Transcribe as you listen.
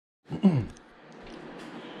Hi,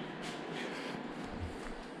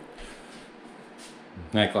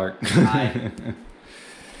 Clark. Hi.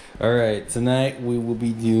 All right, tonight we will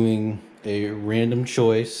be doing a random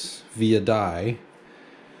choice via die.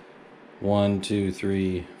 1, 2,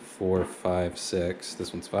 3, 4, 5, 6.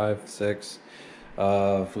 This one's 5, 6.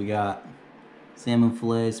 We got salmon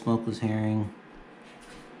fillet, smokeless herring,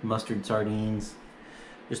 mustard sardines,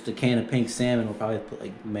 just a can of pink salmon. We'll probably put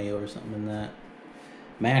like mayo or something in that.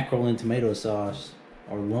 Mackerel and tomato sauce,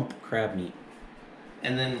 or lump crab meat.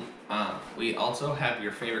 And then we also have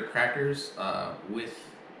your favorite crackers with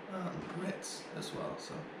grits as well.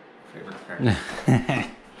 So, favorite crackers.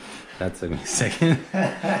 That took me a second.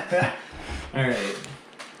 All right.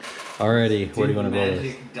 Alrighty, what do you want to roll with?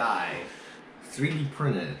 Magic die. 3D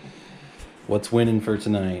printed. What's winning for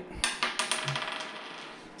tonight?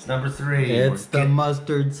 It's number 3. It's the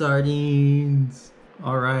mustard sardines.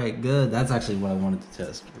 Alright, good. That's actually what I wanted to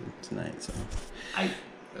test for tonight. So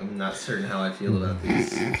I'm not certain how I feel about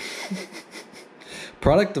these.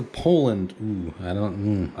 Product of Poland. Ooh, I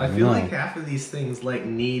don't feel know. like half of these things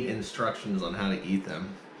need instructions on how to eat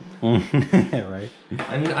them. Right.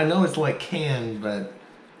 I mean, I know it's like canned, but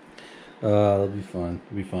that'll be fun.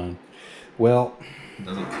 It'll be fun. Well, it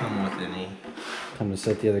doesn't come with any. Time to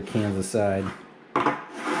set the other cans aside.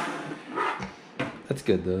 That's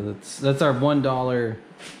good though. That's our $1.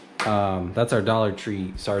 That's our Dollar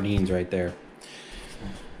Tree sardines right there.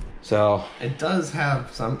 So it does have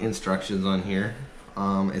some instructions on here.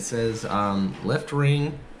 It says left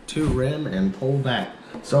ring to rim and pull back.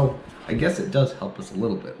 So I guess it does help us a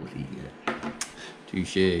little bit with eating it.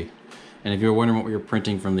 Touché. And if you're wondering what we were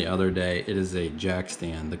printing from the other day, it is a jack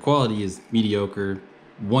stand. The quality is mediocre.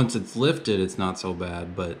 Once it's lifted, it's not so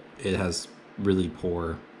bad, but it has really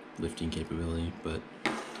poor lifting capability. But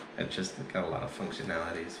it just got a lot of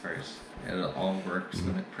functionalities first. And it all works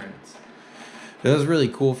when it prints. It was really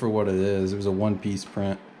cool for what it is. It was a one-piece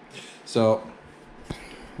print. So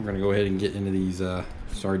we're gonna go ahead and get into these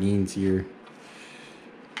sardines here.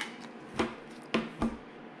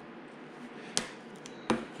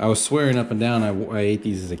 I was swearing up and down I ate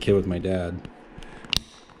these as a kid with my dad.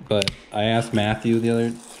 But I asked Matthew the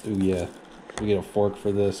other... Ooh, yeah. We get a fork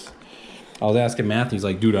for this. I was asking Matthew, he's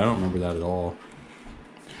like, dude, I don't remember that at all.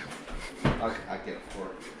 I'll get a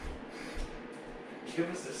fork. Give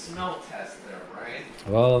us a smell test there, right?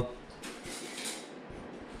 Well,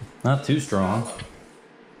 not too strong.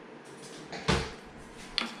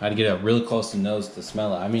 I had to get up really close to the nose to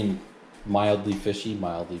smell it. I mean, mildly fishy,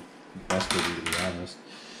 mildly mustardy, to be honest.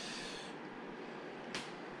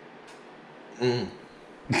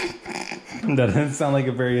 That doesn't sound like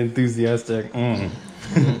a very enthusiastic. We're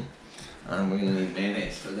gonna need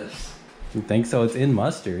mayonnaise for this. You think so? It's in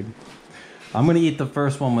mustard. I'm gonna eat the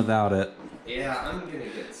first one without it. Yeah, I'm gonna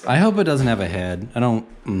get some. I hope it doesn't have a head. I don't.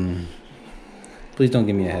 Please don't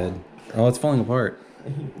give me a head. Oh, it's falling apart.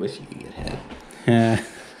 I wish you could get head.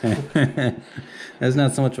 That's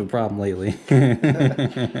not so much of a problem lately.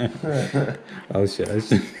 Oh shit!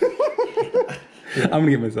 I'm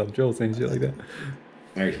gonna get myself in trouble saying shit like that.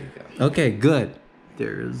 There you go. Okay, good.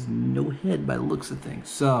 There's no head by the looks of things.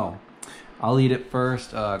 So, I'll eat it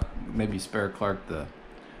first. Maybe spare Clark the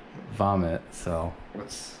vomit. So,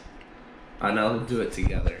 I know. We'll do it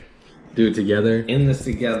together. do it together. In this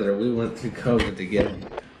together. We went through COVID together.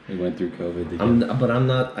 We went through COVID together. But I'm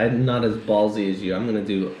not as ballsy as you. I'm gonna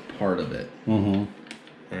do part of it. Mm-hmm.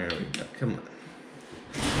 There we go. Come on.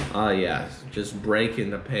 Oh yeah, just breaking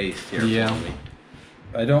the paste here. Yeah. For me.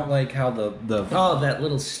 I don't like how the Oh, that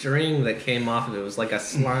little string that came off of it was like a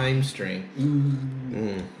slime string.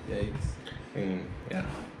 Yikes. Yeah.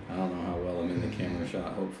 I don't know how well I'm in the camera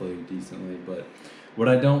shot. Hopefully decently, but what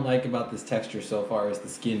I don't like about this texture so far is the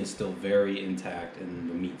skin is still very intact and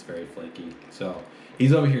the meat's very flaky. So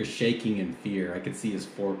he's over here shaking in fear. I could see his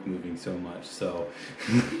fork moving so much. So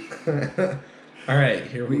All right,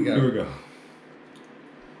 here we go. Here we go.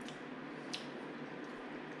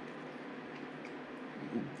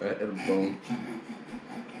 That little bone.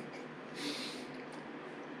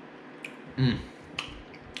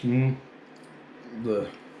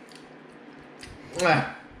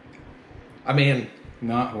 I mean,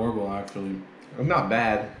 Not horrible, actually. not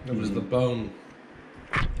bad. It was the bone.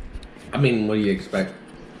 I mean, what do you expect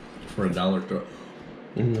for a dollar store?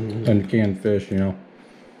 And canned fish, you know.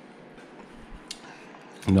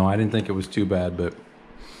 No, I didn't think it was too bad, but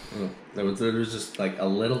There was just like a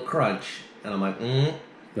little crunch, and I'm like,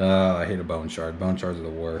 I hate a bone shard. Bone shards are the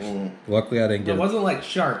worst. Luckily, I didn't get It wasn't like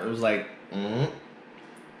sharp. It was like,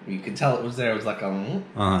 You could tell it was there. It was like a,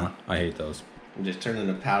 I hate those. It just turned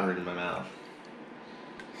into powder in my mouth.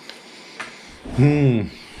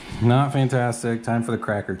 Not fantastic. Time for the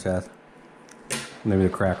cracker test. Maybe the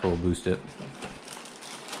cracker will boost it.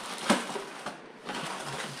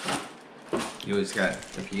 You always got,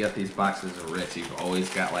 if you got these boxes of Ritz, you've always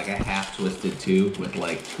got like a half twisted tube with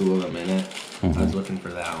like 2 of them in it. Mm-hmm. I was looking for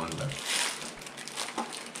that one, but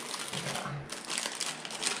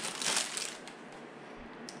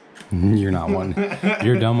You're not one.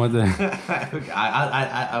 You're done with it.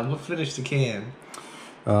 I will finish the can.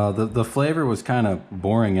 The flavor was kind of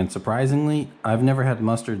boring, and surprisingly, I've never had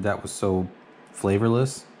mustard that was so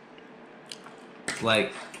flavorless.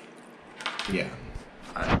 Like, yeah.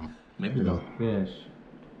 Maybe the fish.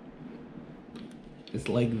 It's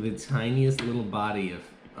like the tiniest little body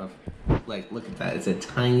of like, look at that. It's a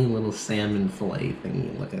tiny little salmon fillet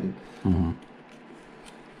thingy looking. Mm-hmm.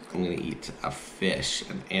 I'm gonna eat a fish,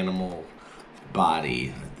 an animal body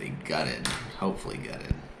that they gutted, hopefully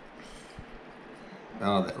gutted.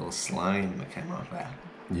 Oh, that little slime that came off that.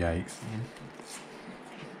 Yikes.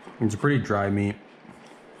 It's a pretty dry meat.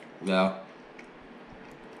 Yeah.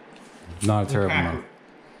 Not a terrible one.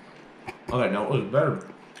 Okay, no, it was better.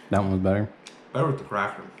 That one was better? Better with the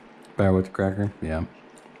cracker. Better with the cracker? Yeah.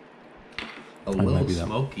 A little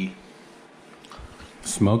smoky.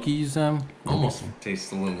 Smokies? Almost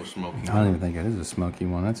tastes a little smoky. I don't even think it is a smoky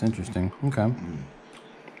one. That's interesting. Okay.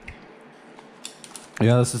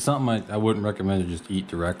 Yeah, this is something I wouldn't recommend to just eat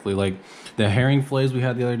directly. Like the herring fillets we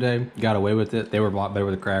had the other day, got away with it. They were a lot better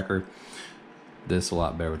with the cracker. This a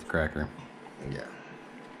lot better with the cracker. Yeah.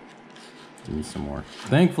 Give me some more.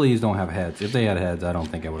 Thankfully, these don't have heads. If they had heads, I don't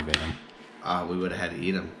think I would have ate them. We would have had to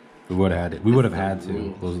eat them. We would have had it. We would have had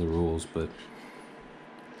to. Those are the rules. But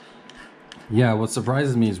yeah, what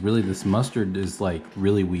surprises me is really this mustard is like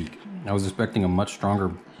really weak. I was expecting a much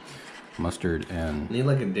stronger mustard and need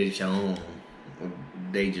like a Dijon.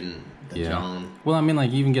 Yeah. Well, I mean,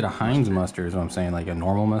 like you even get a Heinz mustard is what I'm saying. Like a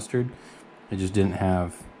normal mustard. It just didn't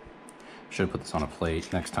have. Should have put this on a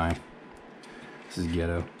plate next time. This is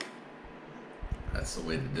ghetto. That's the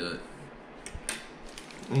way to do it.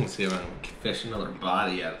 I'm gonna see if I can fish another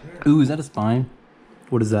body out there. Ooh, is that a spine?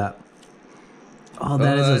 What is that? Oh,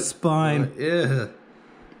 that is a spine. Yeah.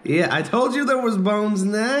 Yeah, I told you there was bones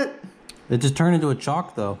in that. It just turned into a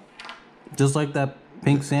chalk, though. Just like that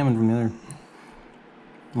pink salmon from the other.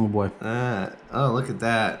 Oh, boy. Oh, look at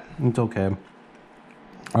that. It's okay.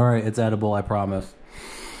 All right, it's edible, I promise.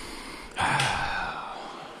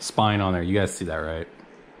 Spine on there. You guys see that, right?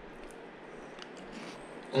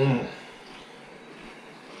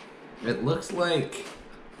 It looks like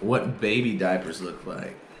what baby diapers look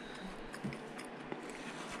like.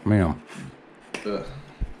 Man. Ugh.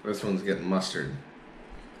 This one's getting mustard.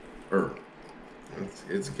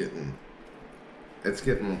 It's getting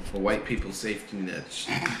white people safety net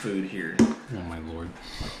food here. Oh my lord.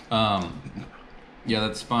 Yeah,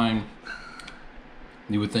 that spine.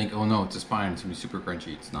 You would think, oh no, it's a spine. It's gonna be super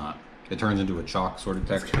crunchy. It's not. It turns into a chalk sort of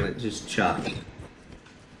texture. It's kind of just chalky.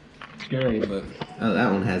 Scary, but oh,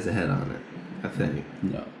 that one has a head on it. I think.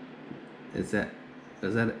 No. Is that? I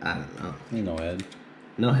don't know. Ain't no head.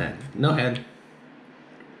 No head. No head.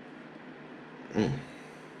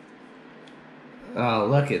 Oh,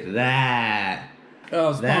 look at that.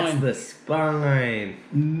 Oh, spine. That's the spine.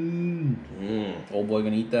 Old boy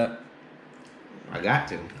gonna eat that? I got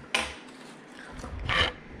to.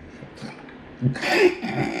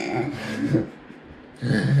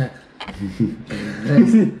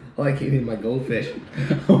 Like eating my goldfish.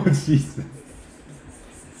 Oh, Jesus.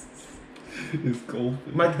 It's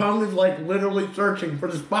goldfish. My tongue is like literally searching for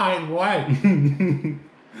the spine. Why?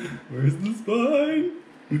 Where's the spine?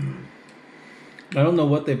 I don't know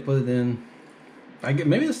what they put in.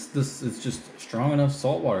 Maybe this is just strong enough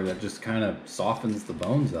salt water that just kind of softens the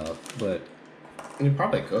bones up, but you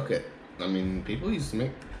probably cook it. I mean, people used to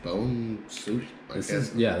make bone sushi.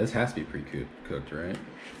 This has to be pre-cooked, right?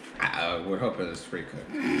 We're hoping it's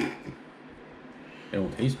pre-cooked. It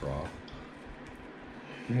won't taste raw.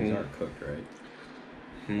 These are cooked, right?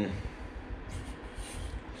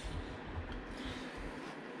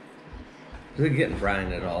 Is it getting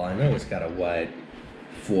brine at all? I know it's got a wide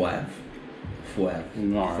foie.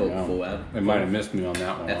 No, they might have missed me on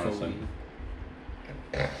that one, honestly.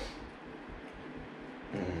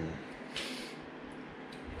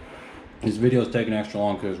 This video is taking extra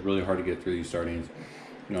long because it's really hard to get through these sardines.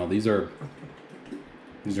 You know, these are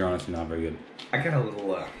honestly not very good. I got a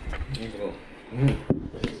little.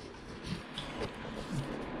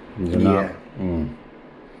 These are not.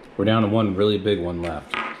 We're down to one really big one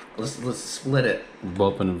left. Let's split it. We've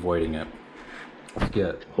both been avoiding it.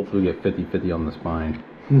 Hopefully we get 50-50 on the spine.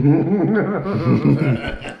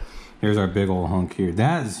 Here's our big old hunk here.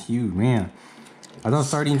 That is huge, man. I thought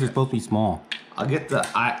sardines were supposed to be small. I'll get the.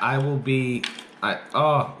 I will be.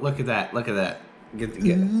 Oh, look at that! Look at that! Get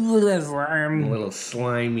a little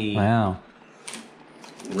slimy. Wow.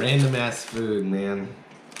 Random ass food, man.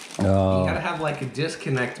 Oh. You gotta have like a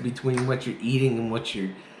disconnect between what you're eating and what you're.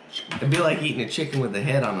 It'd be like eating a chicken with the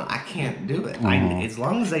head on it. I can't do it. As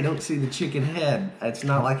long as I don't see the chicken head, it's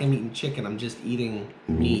not like I'm eating chicken. I'm just eating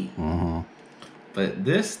meat. But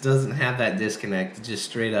this doesn't have that disconnect. It just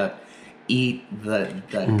straight up eat the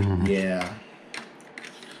yeah.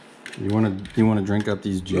 You wanna drink up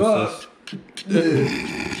these juices?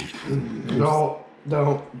 No,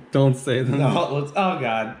 Don't say that. no. Let's. Oh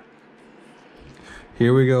God.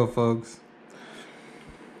 Here we go, folks.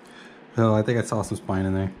 Oh, I think I saw some spine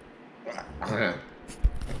in there.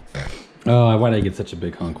 Oh, why did I get such a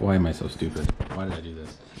big hunk? Why am I so stupid? Why did I do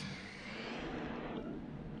this?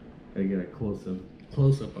 I get a close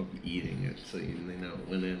up of eating it, so they know it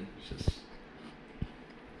went in. It's just.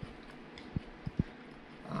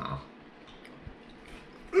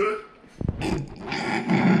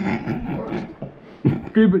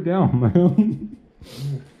 Keep it down, man.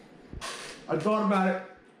 I thought about it.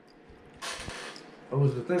 I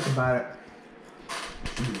was to think about it.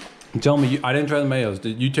 Tell me, I didn't try the mayos.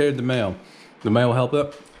 Did you taste the mayo? The mayo help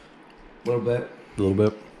it? A little bit. A little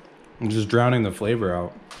bit. I'm just drowning the flavor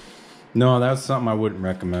out. No, that's something I wouldn't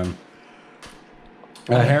recommend.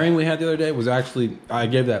 Herring we had the other day was actually, I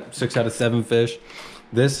gave that 6 out of 7 fish.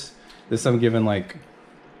 This I'm giving like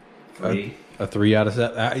 3. A 3 out of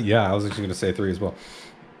 7. Yeah, I was actually gonna say 3 as well.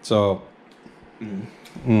 So,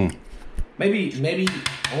 Maybe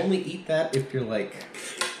only eat that if you're like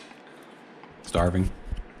starving.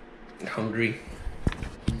 Hungry.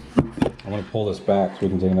 I want to pull this back so we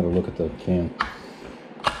can take another look at the can.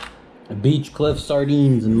 Beach Cliff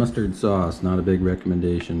sardines and mustard sauce. Not a big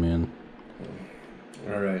recommendation, man.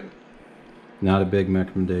 All right. Not a big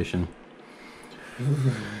recommendation.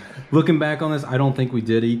 Looking back on this, I don't think we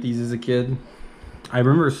did eat these as a kid. I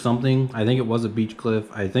remember something. I think it was a Beach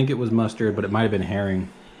Cliff. I think it was mustard, but it might have been herring.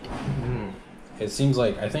 It seems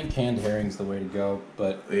like, I think canned herring's the way to go,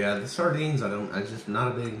 but... Yeah, the sardines, I just not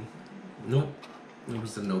a big... Nope. It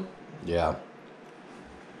was a nope. Yeah.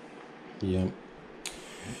 Yeah.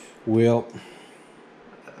 Well...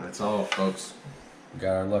 That's all, folks.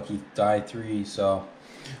 Got our lucky die 3, so...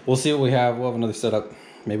 We'll see what we have. We'll have another setup.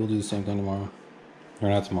 Maybe we'll do the same thing tomorrow. Or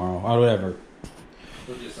not tomorrow. Oh, whatever.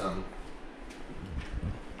 We'll do something.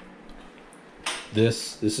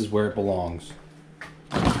 This is where it belongs.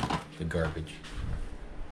 The garbage.